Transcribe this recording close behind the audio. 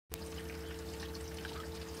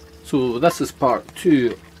So this is part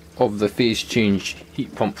 2 of the phase change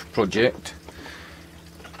heat pump project,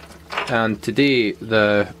 and today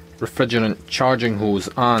the refrigerant charging hose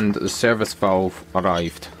and the service valve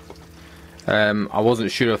arrived. I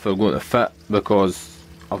wasn't sure if they were going to fit because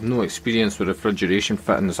I've no experience with refrigeration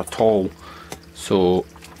fittings at all, so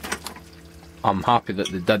I'm happy that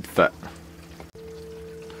they did fit.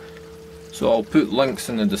 So I'll put links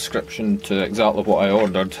in the description to exactly what I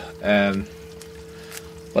ordered,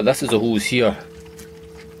 but this is a hose here.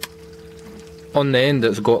 On the end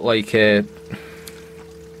it's got like a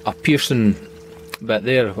piercing bit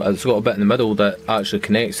there. It's got a bit in the middle that actually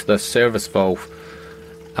connects to this service valve,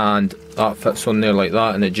 and that fits on there like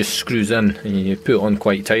that, and it just screws in and you put it on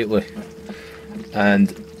quite tightly. And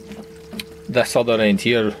this other end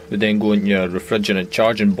here would then go in your refrigerant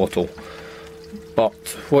charging bottle.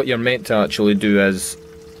 But what you're meant to actually do is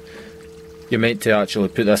you're meant to actually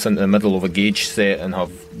put this into the middle of a gauge set and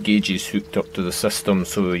have gauges hooked up to the system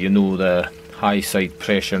so you know the high side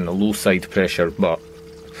pressure and the low side pressure, but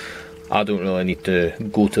I don't really need to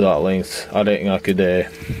go to that length. I reckon I could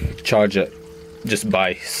charge it just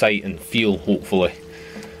by sight and feel, hopefully.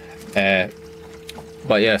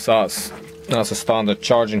 But yes, that's a standard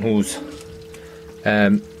charging hose.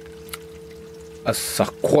 It's a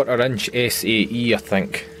 1/4 inch SAE, I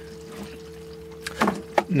think.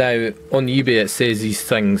 Now on eBay it says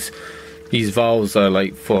these valves are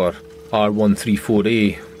like for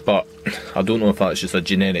R134A, but I don't know if that's just a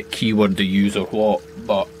generic keyword they use or what,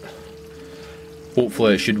 but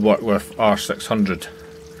hopefully it should work with R600.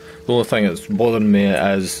 The only thing that's bothering me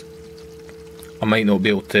is I might not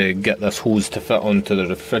be able to get this hose to fit onto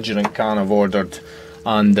the refrigerant can I've ordered,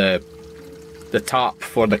 and the tap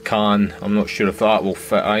for the can, I'm not sure if that will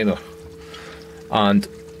fit either. And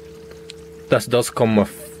this does come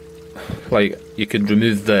with, like, you could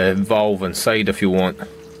remove the valve inside if you want,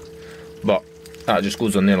 but that just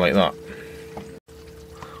goes on there like that.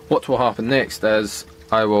 What will happen next is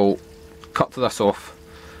I will cut this off.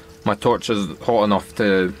 My torch is hot enough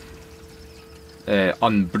to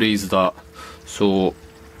unbraze that, so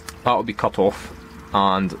that will be cut off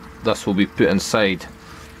and this will be put inside,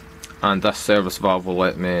 and this service valve will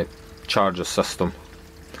let me charge the system,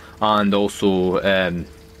 and also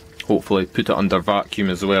hopefully put it under vacuum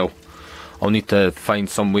as well. I'll need to find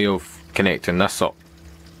some way of connecting this up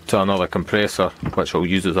to another compressor, which I'll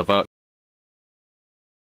use as a vacuum.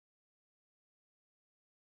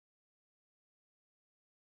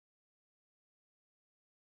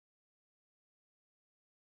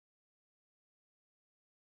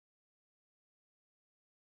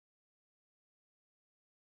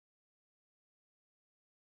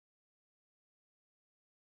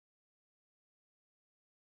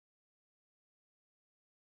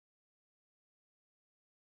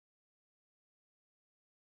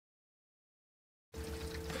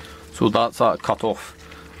 So that's that cut off.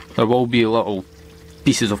 There will be little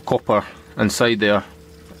pieces of copper inside there,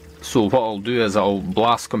 so what I'll do is I'll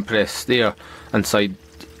blast compress there inside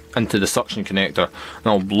into the suction connector and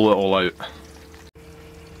I'll blow it all out.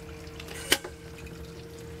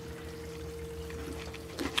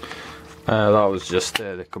 That was just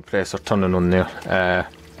the compressor turning on there,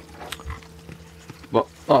 but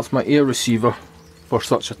that's my air receiver for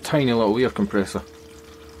such a tiny little air compressor.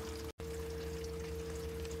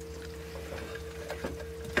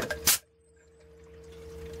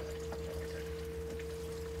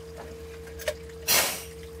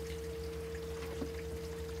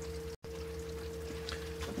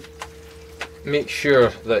 Make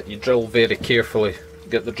sure that you drill very carefully,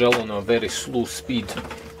 get the drill on a very slow speed,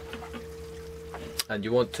 and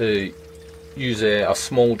you want to use a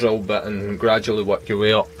small drill bit and gradually work your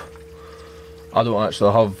way up. I don't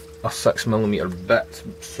actually have a 6mm bit,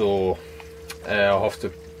 so I'll have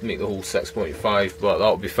to make the hole 6.5, but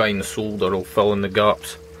that'll be fine. The solder will fill in the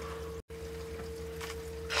gaps.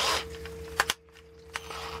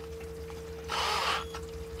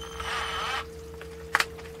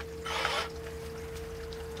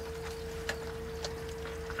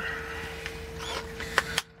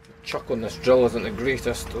 Chuck on this drill isn't the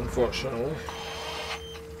greatest, unfortunately.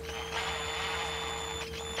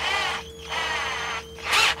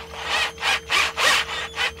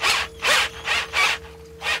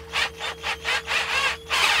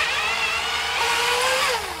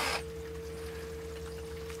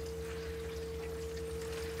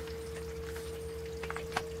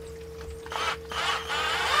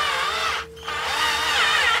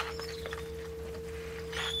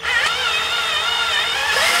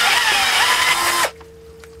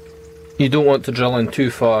 You don't want to drill in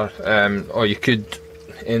too far, or you could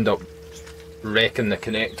end up wrecking the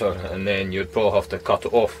connector, and then you'd probably have to cut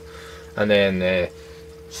it off and then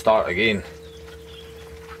start again.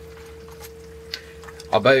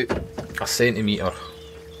 About a centimetre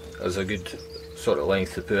is a good sort of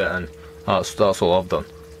length to put it in. That's all I've done.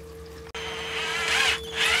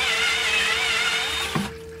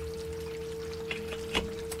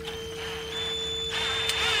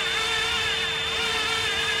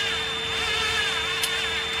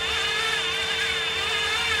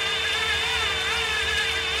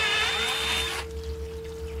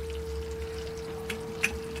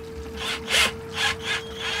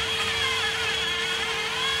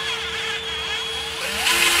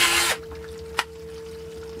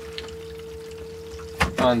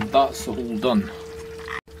 And that's the hole done.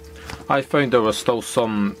 I found there was still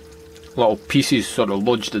some little pieces sort of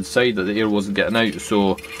lodged inside that the air wasn't getting out,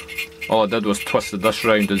 so all I did was twisted this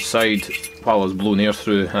round inside while I was blowing air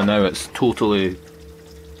through, and now it's totally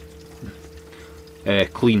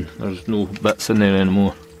clean. There's no bits in there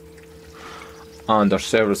anymore, and our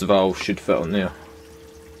service valve should fit on there.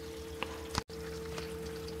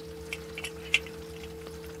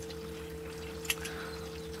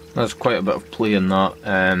 There's quite a bit of play in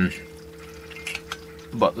that,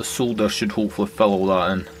 but the solder should hopefully fill all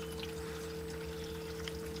that in.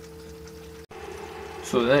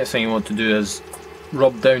 So the next thing you want to do is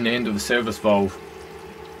rub down the end of the service valve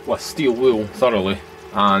with steel wool thoroughly,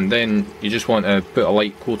 and then you just want to put a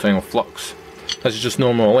light coating of flux. This is just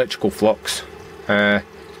normal electrical flux,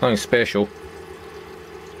 nothing special.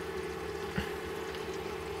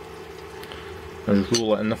 Just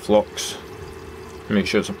roll it in the flux, make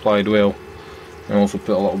sure it's applied well, and also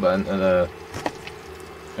put a little bit into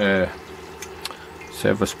the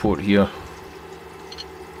service port here,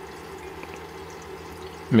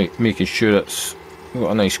 making sure it's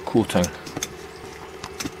got a nice coating.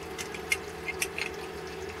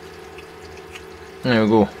 There we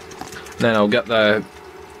go. Then I'll get the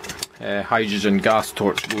hydrogen gas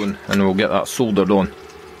torch going, and we'll get that soldered on.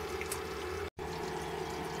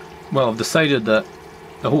 Well, I've decided that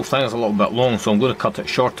the whole thing is a little bit long, so I'm going to cut it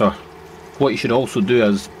shorter. What you should also do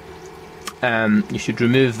is you should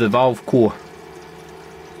remove the valve core.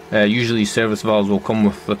 Usually service valves will come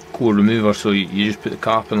with the core remover, so you just put the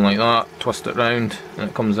cap in like that, twist it round, and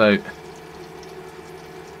it comes out.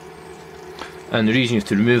 And the reason you have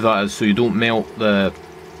to remove that is so you don't melt the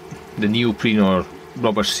neoprene or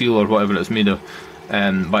rubber seal or whatever it's made of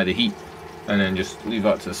by the heat, and then just leave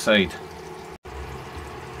that to the side.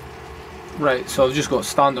 Right, so I've just got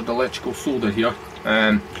standard electrical solder here,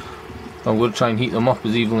 and I'm going to try and heat them up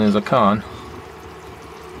as evenly as I can.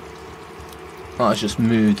 That's just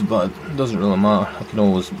moved, but it doesn't really matter, I can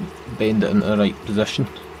always bend it into the right position.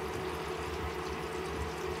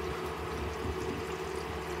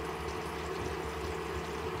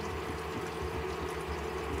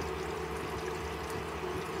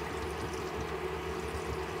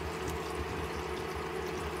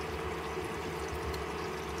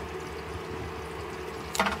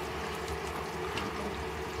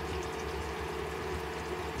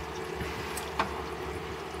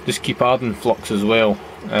 Just keep adding flux as well,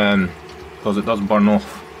 because it does burn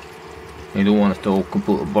off. You don't want it to all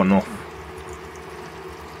completely burn off.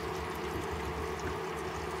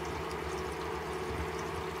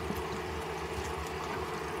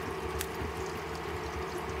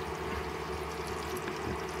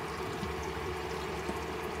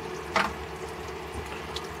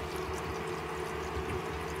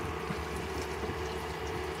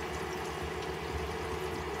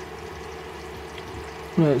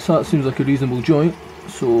 Right, so that seems like a reasonable joint,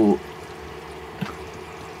 so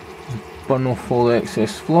burn off all the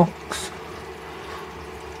excess flux.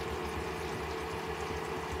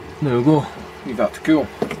 There we go, leave that to cool.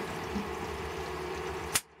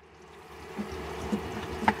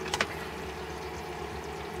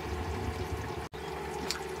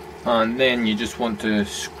 And then you just want to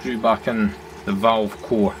screw back in the valve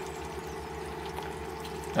core.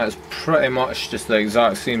 It's pretty much just the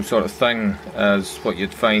exact same sort of thing as what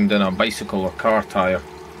you'd find in a bicycle or car tyre.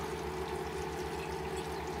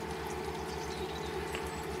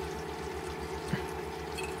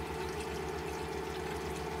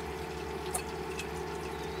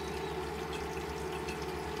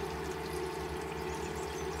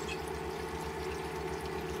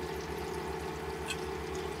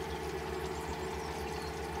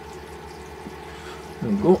 There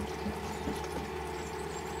we go.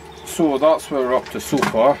 So that's where we're up to so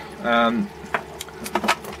far, and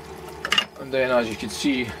then as you can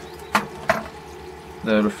see,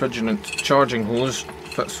 the refrigerant charging hose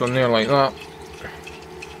fits on there like that.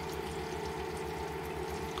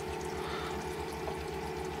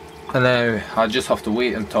 And now I just have to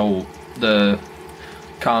wait until the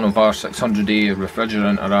can of R600A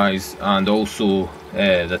refrigerant arrives, and also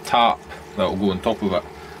the tap that will go on top of it.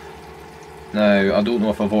 Now I don't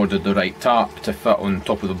know if I've ordered the right tap to fit on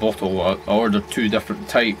top of the bottle. I ordered two different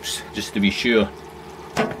types just to be sure,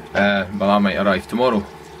 but that might arrive tomorrow.